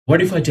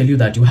What if I tell you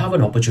that you have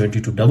an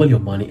opportunity to double your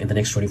money in the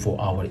next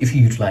 24 hours if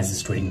you utilize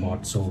this trading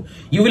bot? So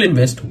you will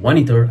invest 1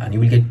 Ether and you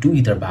will get 2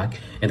 Ether back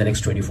in the next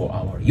 24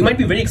 hours. You might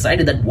be very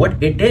excited that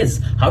what it is,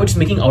 how it's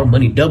making our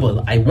money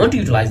double. I want to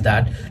utilize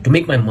that to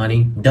make my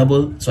money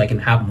double so I can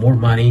have more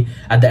money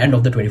at the end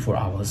of the 24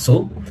 hours.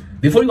 So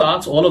before you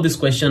ask all of this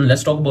question,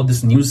 let's talk about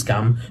this new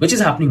scam which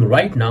is happening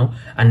right now,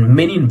 and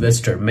many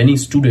investors, many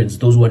students,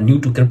 those who are new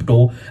to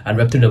crypto and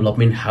Web3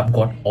 development have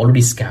got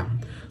already scammed.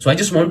 So I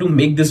just want to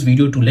make this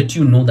video to let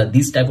you know that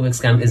this type of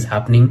scam is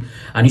happening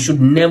and you should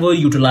never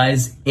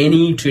utilize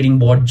any trading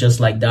bot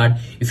just like that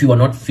if you are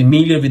not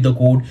familiar with the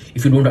code,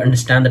 if you don't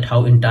understand that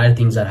how entire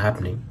things are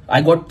happening. I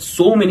got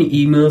so many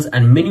emails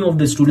and many of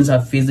the students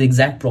have faced the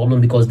exact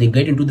problem because they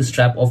get into this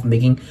trap of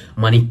making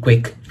money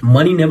quick.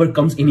 Money never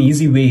comes in an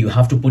easy way. You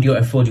have to put your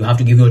effort, you have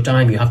to give your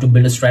time, you have to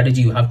build a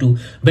strategy, you have to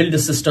build a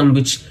system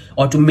which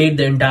automate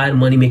the entire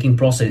money making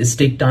process. It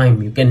takes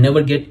time. You can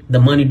never get the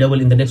money double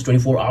in the next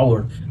 24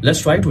 hours.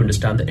 Let's try to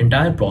understand the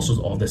entire process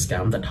of the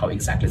scam, that how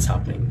exactly it's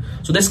happening.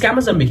 So the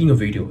scammers are making a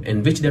video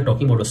in which they're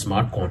talking about a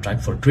smart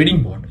contract for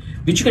trading bot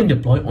which you can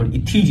deploy on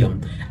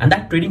Ethereum, and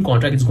that trading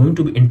contract is going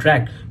to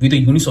interact with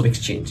the Uniswap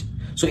exchange.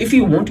 So if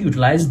you want to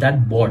utilize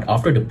that bot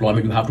after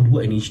deployment, you have to do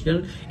an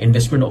initial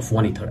investment of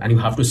 1 Ether and you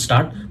have to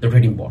start the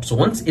trading bot. So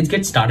once it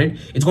gets started,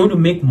 it's going to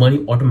make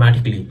money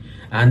automatically.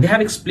 And they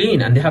have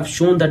explained and they have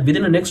shown that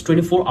within the next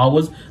 24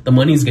 hours, the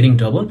money is getting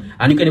double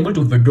and you can able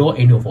to withdraw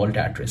in your wallet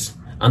address.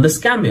 And the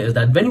scam is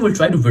that when you will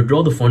try to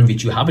withdraw the fund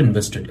which you have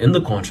invested in the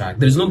contract,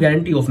 there is no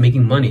guarantee of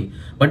making money.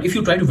 But if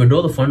you try to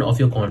withdraw the fund of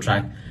your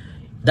contract,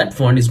 that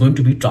fund is going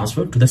to be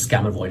transferred to the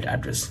scammer wallet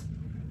address.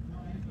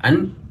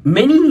 And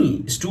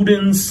many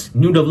students,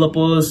 new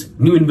developers,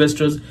 new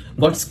investors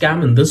got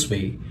scammed in this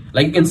way.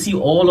 Like you can see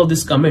all of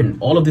these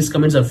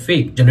comments are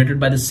fake,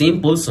 generated by the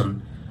same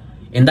person.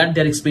 In that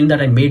they're explaining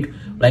that I made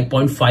like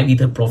 0.5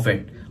 Ether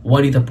profit,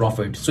 1 Ether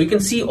profit. So you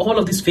can see all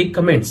of these fake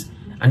comments.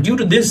 And due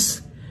to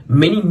this,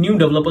 many new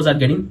developers are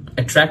getting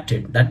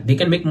attracted that they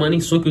can make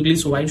money so quickly.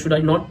 So why should I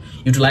not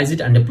utilize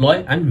it and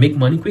deploy and make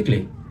money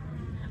quickly?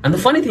 And the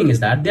funny thing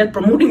is that they are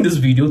promoting this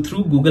video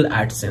through Google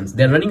AdSense.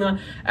 They're running an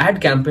ad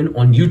campaign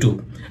on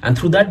YouTube, and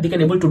through that they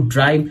can able to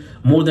drive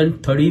more than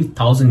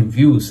 30,000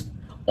 views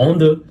on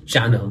the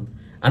channel.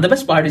 And the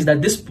best part is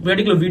that this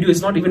particular video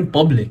is not even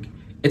public.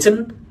 It's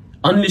in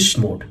unleashed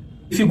mode.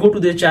 If you go to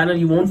their channel,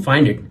 you won't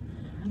find it.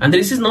 And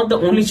this is not the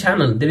only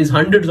channel. There is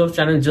hundreds of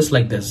channels just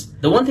like this.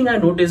 The one thing I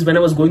noticed when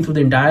I was going through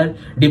the entire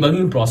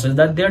debugging process,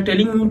 that they are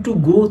telling you to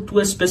go to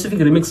a specific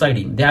remix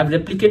ID. They have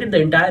replicated the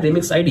entire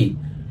remix ID.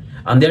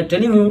 And they're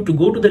telling you to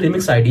go to the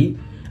remix ID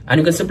and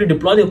you can simply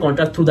deploy your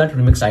contract through that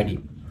remix ID.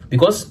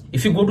 Because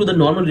if you go to the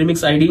normal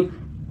remix ID,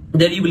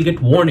 then you will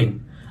get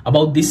warning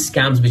about these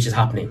scams which is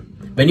happening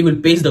when you will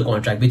paste the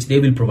contract which they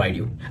will provide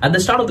you. At the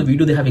start of the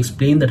video, they have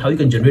explained that how you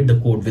can generate the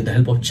code with the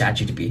help of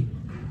ChatGPT.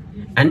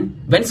 And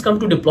when it's come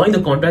to deploying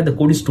the contract, the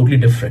code is totally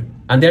different.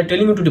 And they're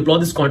telling you to deploy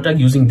this contract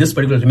using this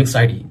particular remix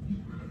ID,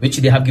 which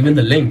they have given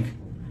the link.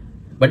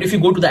 But if you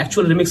go to the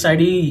actual remix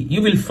ID,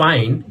 you will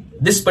find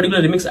this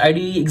particular remix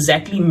ID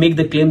exactly make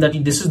the claim that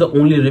this is the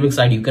only remix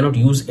ID. You cannot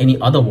use any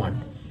other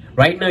one.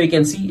 Right now you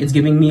can see it's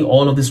giving me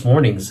all of these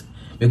warnings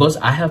because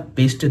I have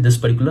pasted this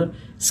particular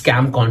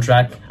scam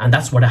contract, and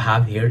that's what I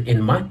have here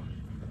in my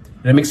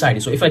remix ID.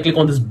 So if I click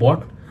on this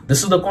bot,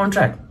 this is the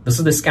contract. This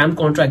is the scam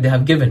contract they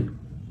have given.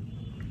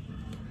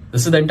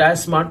 This is the entire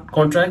smart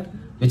contract,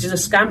 which is a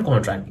scam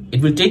contract.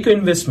 It will take your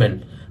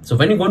investment. So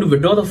when you're going to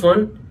withdraw the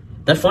fund,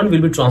 that fund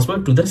will be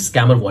transferred to the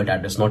scammer wallet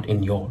address, not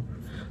in your.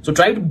 So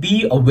try to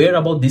be aware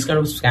about these kind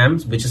of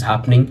scams which is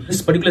happening.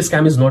 This particular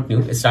scam is not new.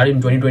 It started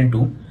in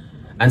 2022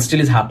 and still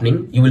is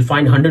happening. You will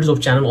find hundreds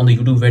of channels on the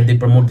YouTube where they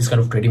promote this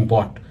kind of trading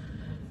bot.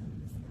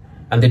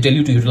 And they tell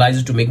you to utilize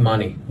it to make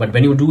money. But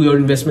when you do your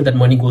investment, that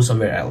money goes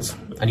somewhere else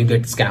and you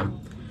get scammed.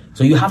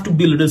 So you have to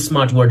be a little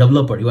smart. You are a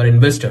developer, you are an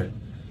investor.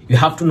 You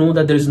have to know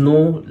that there is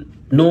no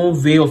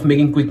way of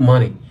making quick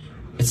money.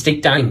 It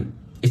takes time.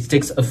 It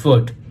takes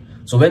effort.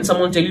 So when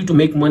someone tells you to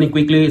make money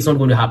quickly, it's not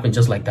going to happen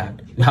just like that.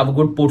 You have a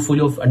good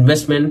portfolio of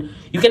investment.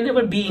 You can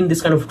never be in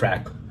this kind of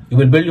track. You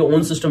will build your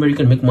own system where you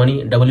can make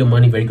money and double your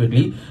money very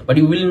quickly, but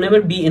you will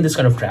never be in this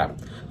kind of trap.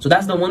 So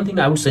that's the one thing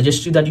I would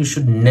suggest you, that you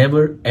should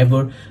never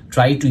ever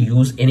try to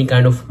use any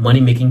kind of money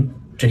making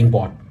trading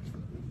bot.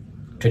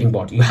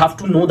 You have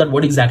to know that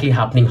what exactly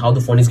happening, how the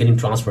fund is getting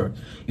transferred.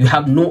 You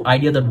have no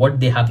idea that what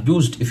they have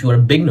used if you are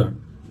a beginner.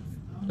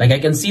 Like I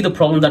can see the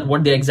problem that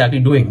what they're exactly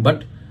doing,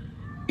 but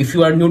if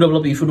you are a new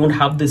developer, if you don't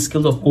have the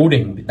skills of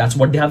coding, that's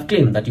what they have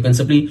claimed, that you can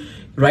simply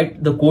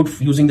write the code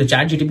using the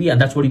ChatGPT and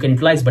that's what you can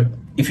utilize. But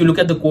if you look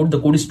at the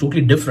code is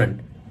totally different.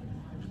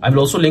 I will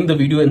also link the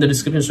video in the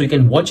description so you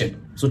can watch it.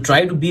 So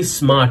try to be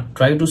smart,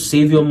 try to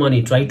save your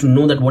money, try to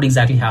know that what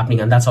exactly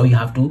happening, and that's how you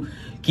have to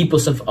keep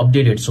yourself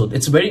updated. So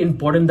it's very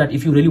important that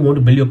if you really want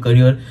to build your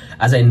career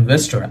as an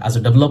investor, as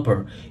a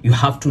developer, you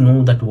have to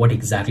know that what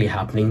exactly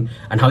happening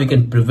and how you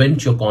can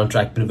prevent your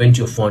contract, prevent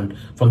your fund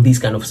from these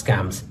kind of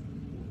scams.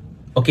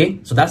 Okay,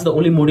 so that's the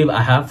only motive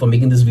I have for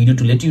making this video,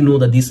 to let you know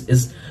that this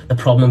is the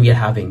problem we are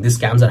having. These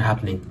scams are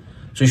happening.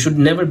 So you should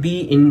never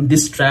be in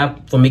this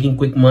trap for making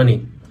quick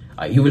money.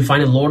 You will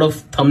find a lot of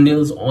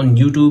thumbnails on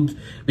YouTube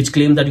which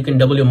claim that you can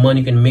double your money,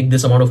 you can make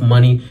this amount of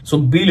money. So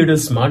be a little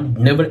smart.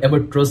 Never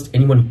ever trust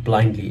anyone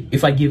blindly.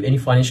 If I give any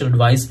financial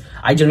advice,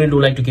 I generally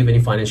don't like to give any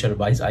financial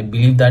advice. I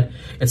believe that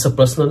it's a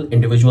personal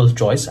individual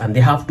choice and they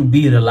have to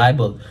be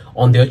reliable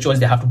on their choice.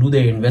 They have to do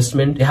their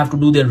investment, they have to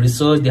do their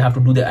research, they have to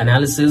do their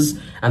analysis,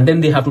 and then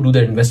they have to do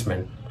their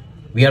investment.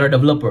 We are a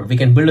developer. We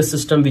can build a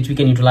system which we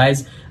can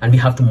utilize and we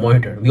have to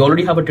monitor. We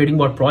already have a trading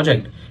bot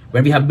project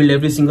where we have built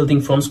every single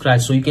thing from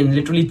scratch. So you can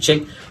literally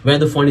check where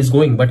the fund is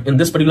going. But in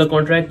this particular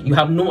contract, you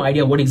have no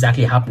idea what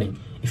exactly happening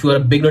if you are a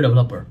beginner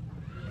developer,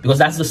 because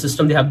that's the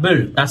system they have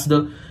built. That's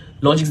the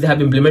logics they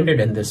have implemented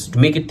in this to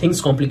make it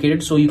things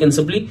complicated. So you can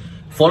simply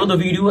follow the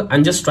video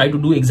and just try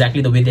to do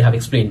exactly the way they have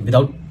explained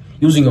without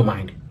using your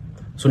mind.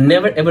 So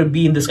never ever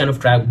be in this kind of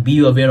trap. Be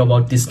aware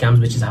about these scams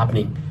which is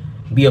happening.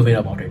 Be aware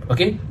about it.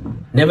 Okay,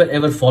 never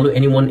ever follow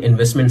any one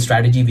investment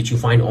strategy which you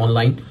find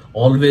online.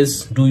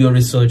 Always do your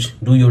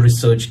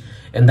research,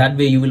 and that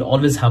way you will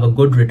always have a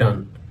good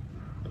return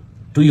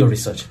to your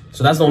research.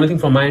 So that's the only thing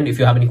from my end. If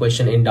you have any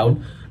question, in doubt,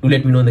 do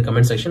let me know in the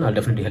comment section. I'll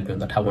definitely help you on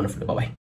that. Have a wonderful day. Bye bye.